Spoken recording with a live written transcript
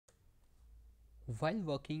While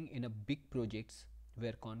working in a big projects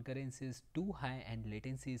where concurrency is too high and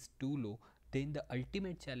latency is too low, then the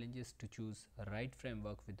ultimate challenge is to choose a right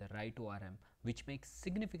framework with the right ORM, which makes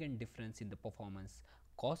significant difference in the performance,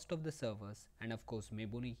 cost of the servers, and of course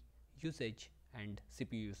memory usage and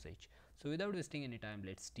CPU usage. So without wasting any time,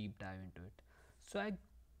 let's deep dive into it. So I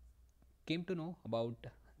came to know about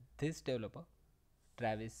this developer,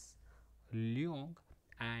 Travis Leong,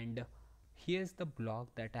 and here's the blog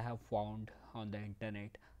that I have found on the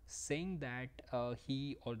internet saying that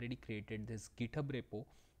he already created this GitHub repo,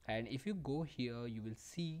 and if you go here you will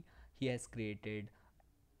see he has created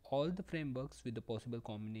all the frameworks with the possible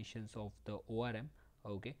combinations of the ORM.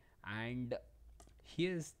 Okay, and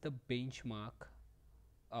here's the benchmark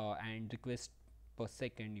and request per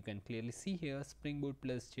second. You can clearly see here Spring Boot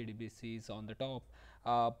plus JDBC is on the top,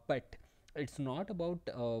 but it's not about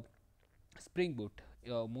Spring Boot.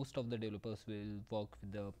 Most of the developers will work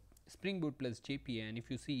with the Spring Boot plus JPA, and if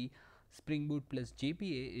you see Spring Boot plus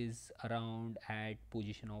JPA is around at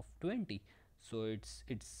position of 20, so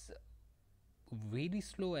it's very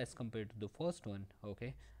slow as compared to the first one.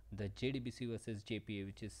 Okay, the JDBC versus JPA,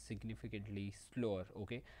 which is significantly slower.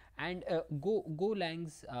 Okay, and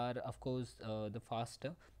Golangs are of course the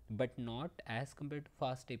faster, but not as compared to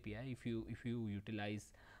FastAPI. If you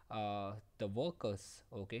utilize the workers,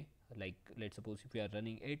 okay, like let's suppose if you are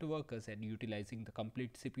running 8 workers and utilizing the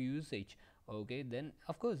complete CPU usage, okay, then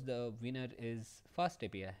of course the winner is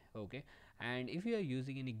FastAPI. Okay, and if you are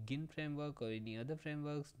using any Gin framework or any other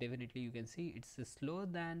frameworks, definitely you can see it's slower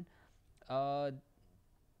than uh,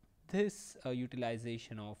 this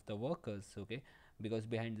utilization of the workers. Okay, because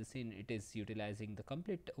behind the scene it is utilizing the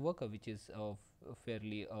complete worker, which is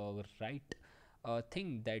fairly right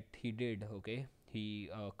thing that he did. Okay, he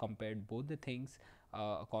compared both the things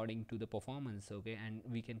according to the performance. Okay, and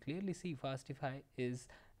we can clearly see Fastify is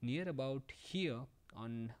near about here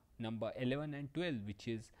on number 11 and 12, which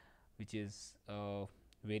is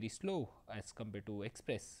very slow as compared to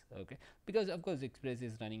Express. Okay, because of course Express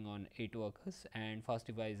is running on 8 workers and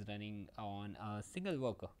Fastify is running on a single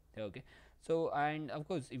worker. Okay, so and of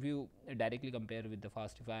course if you directly compare with the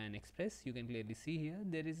Fastify and Express, you can clearly see here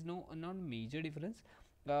there is not major difference,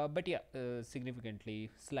 but yeah, significantly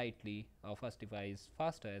slightly Fastify is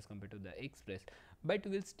faster as compared to the Express, but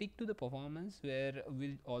we'll stick to the performance where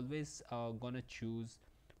we'll always gonna choose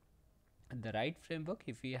the right framework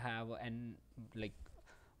if we have an like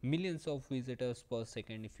millions of visitors per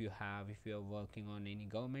second. If you are working on any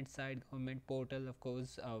government portal, of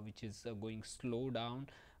course, which is going slow down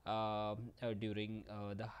during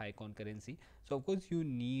the high concurrency, so of course you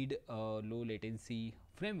need low latency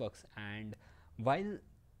frameworks, and while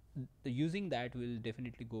using that we'll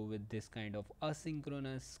definitely go with this kind of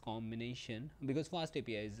asynchronous combination, because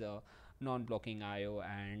FastAPI is non-blocking IO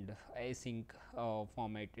and async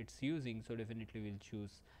format it's using, so definitely we'll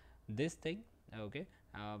choose this thing. Okay,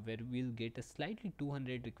 where we'll get a slightly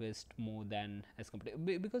 200 request more than as compared,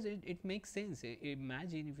 because it makes sense.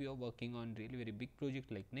 Imagine if you are working on really very big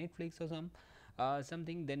project like Netflix or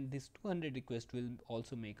something, then this 200 request will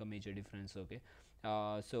also make a major difference. Okay,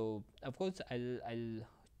 so of course I'll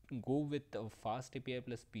go with fast API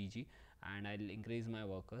plus PG, and I'll increase my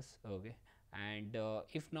workers. Okay, and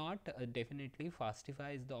if not, definitely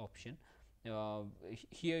Fastify is the option.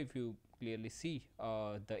 Here if you clearly see,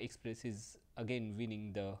 the Express is again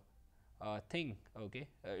winning the thing. Okay,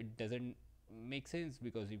 it doesn't make sense,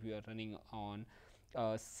 because if you are running on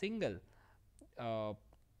a single uh,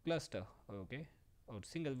 cluster, okay, or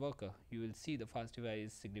single worker, you will see the Fastify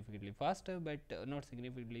is significantly faster, but not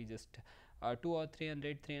significantly, just 2 or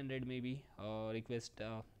 300 maybe request,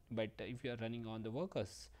 but if you are running on the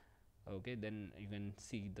workers, okay, then you can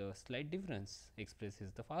see the slight difference. Express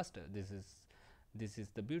is the faster. This is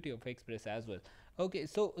the beauty of Express as well. Okay,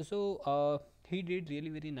 so he did really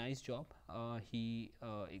very nice job. He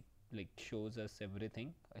like shows us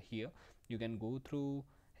everything here. You can go through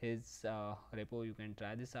his repo, you can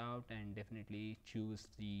try this out and definitely choose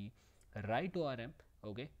the right ORM.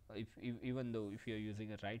 Okay, if even though if you are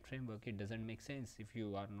using a right framework, it doesn't make sense if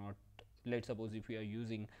you are not, let's suppose if you are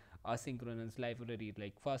using asynchronous library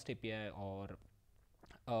like FastAPI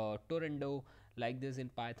or Torrendo like this in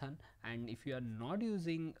Python, and if you are not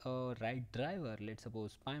using a right driver, let's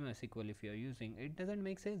suppose PyMySQL, if you are using, it doesn't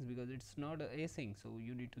make sense because it's not async, so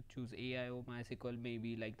you need to choose AIO MySQL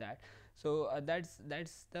maybe like that. So that's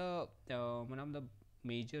the one of the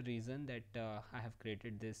major reason that I have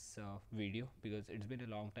created this video, because it's been a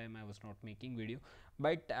long time I was not making video,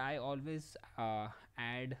 but I always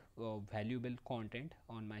add valuable content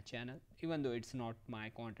on my channel, even though it's not my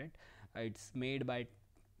content, it's made by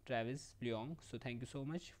Travis Leong. So thank you so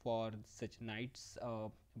much for such nice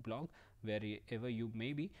blog wherever you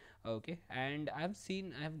may be. Okay, and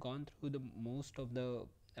I've gone through the most of the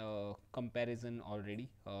comparison already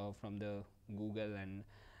from the Google and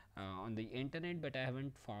on the internet, but I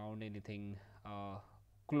haven't found anything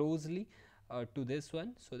closely to this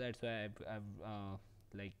one. So that's why I've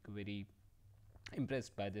like very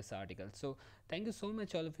impressed by this article. So thank you so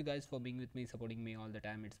much all of you guys for being with me, supporting me all the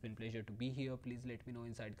time. It's been pleasure to be here. Please let me know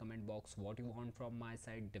inside comment box what you want from my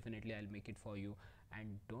side. Definitely I'll make it for you.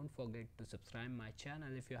 And don't forget to subscribe my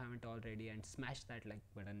channel if you haven't already, and smash that like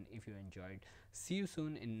button if you enjoyed. See you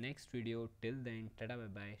soon in next video. Till then, tada,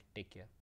 bye bye, take care.